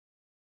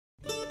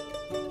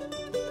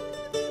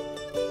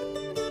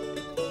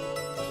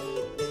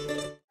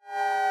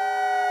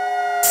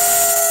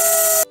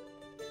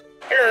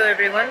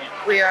everyone.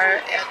 We are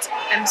at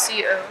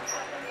MCO.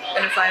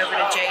 Gonna fly over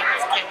to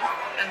JFK,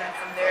 and then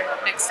from there,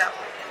 next stop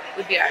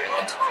would be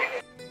Ireland.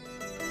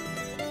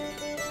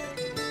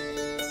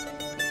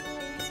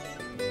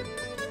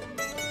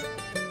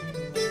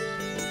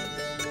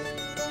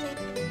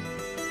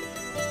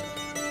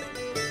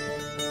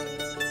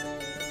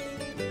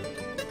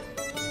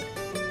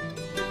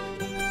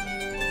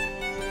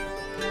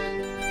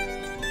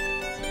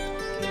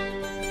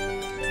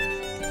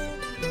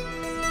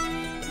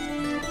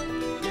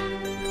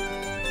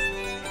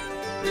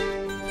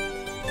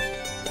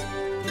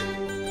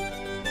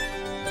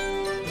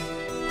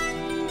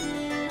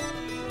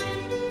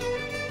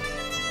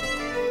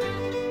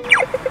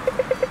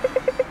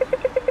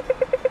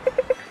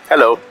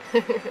 Hello.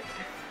 You haven't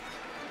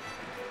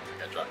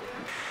tried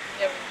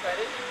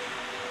it?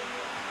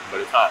 But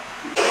it's hot.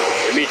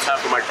 It meets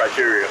half of my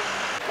criteria. I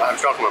have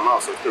chocolate in my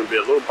mouth, so it's going to be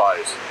a little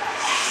biased.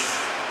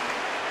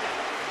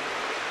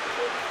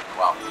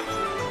 Wow.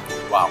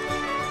 Wow.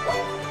 Wow.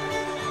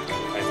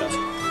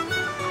 Fantastic.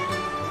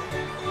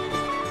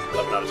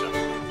 11 out of 10.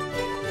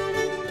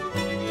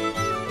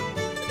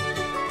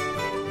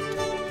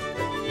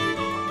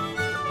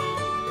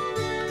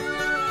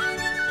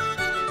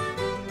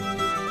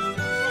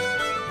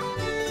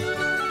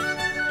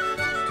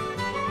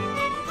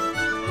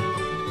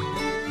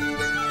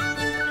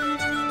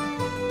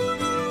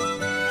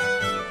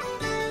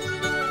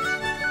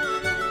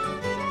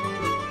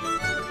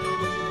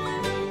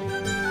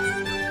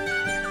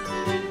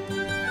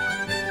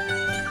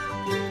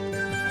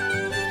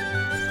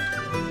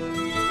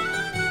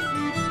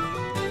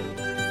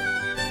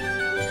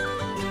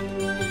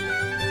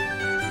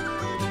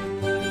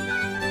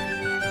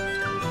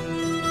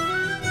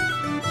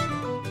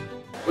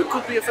 We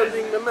could be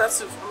offending a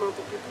massive amount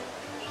of people.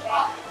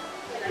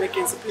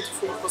 Making some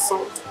beautiful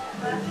croissant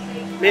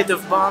made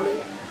of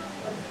barley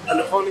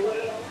and honey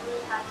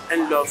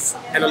and love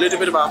and a little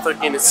bit of Arthur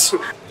Guinness.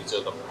 These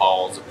are the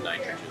balls of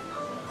nitrogen.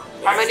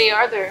 How many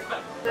are there?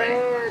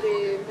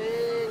 30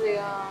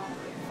 million.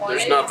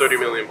 There's not 30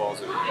 million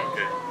balls in it.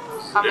 Okay.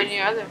 How many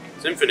are there?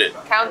 It's infinite.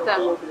 Count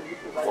them.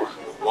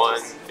 One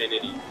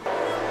infinity.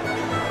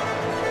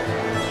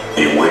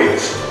 He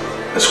waits.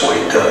 That's what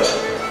he does.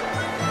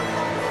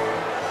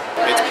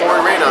 It's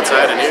pouring rain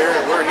outside, and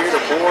we're here to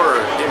pour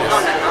Guinness.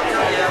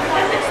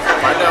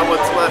 Find out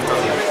what's left on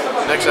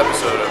the next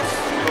episode of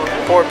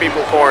Poor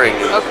People Pouring.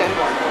 Okay.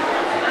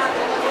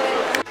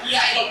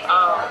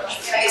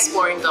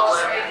 Exploring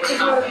Dublin,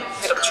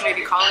 hit up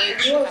Trinity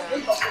College, and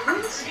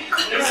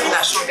the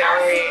National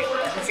Gallery,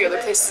 and a few other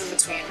places in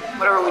between.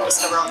 Whatever we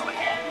discover on the way.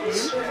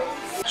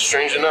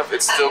 Strange enough,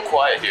 it's still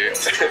quiet here.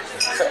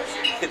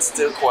 It's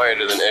still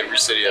quieter than every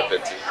city I've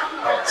been to.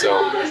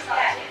 So,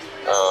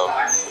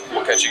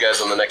 we'll catch you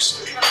guys on the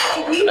next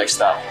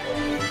stop.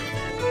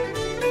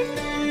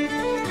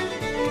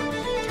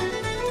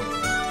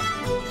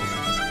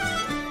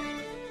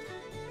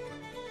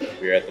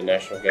 We're at the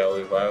National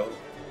Gallery of Ireland.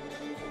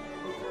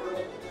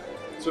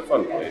 It's a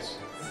fun place,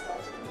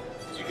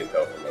 as you can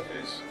tell from my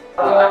face.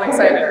 I'm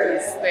excited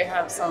because they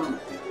have some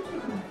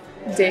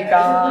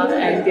Degas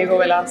and Diego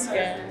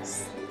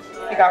Velázquez.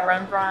 They got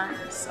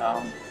Rembrandt,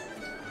 so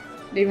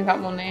they even got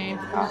Monet,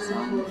 Picasso.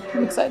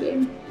 I'm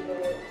excited.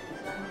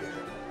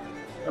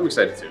 I'm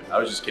excited too. I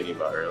was just kidding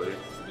about earlier.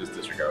 Just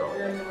disregard all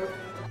that.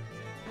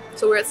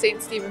 So we're at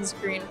St. Stephen's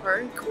Green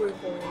Park. We're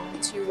going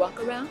to walk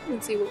around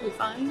and see what we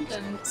find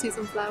and see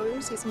some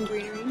flowers, see some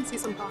greenery, see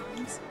some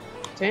ponds.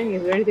 Dang,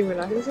 is there anything we're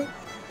not going to see?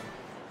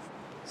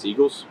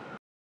 Seagulls?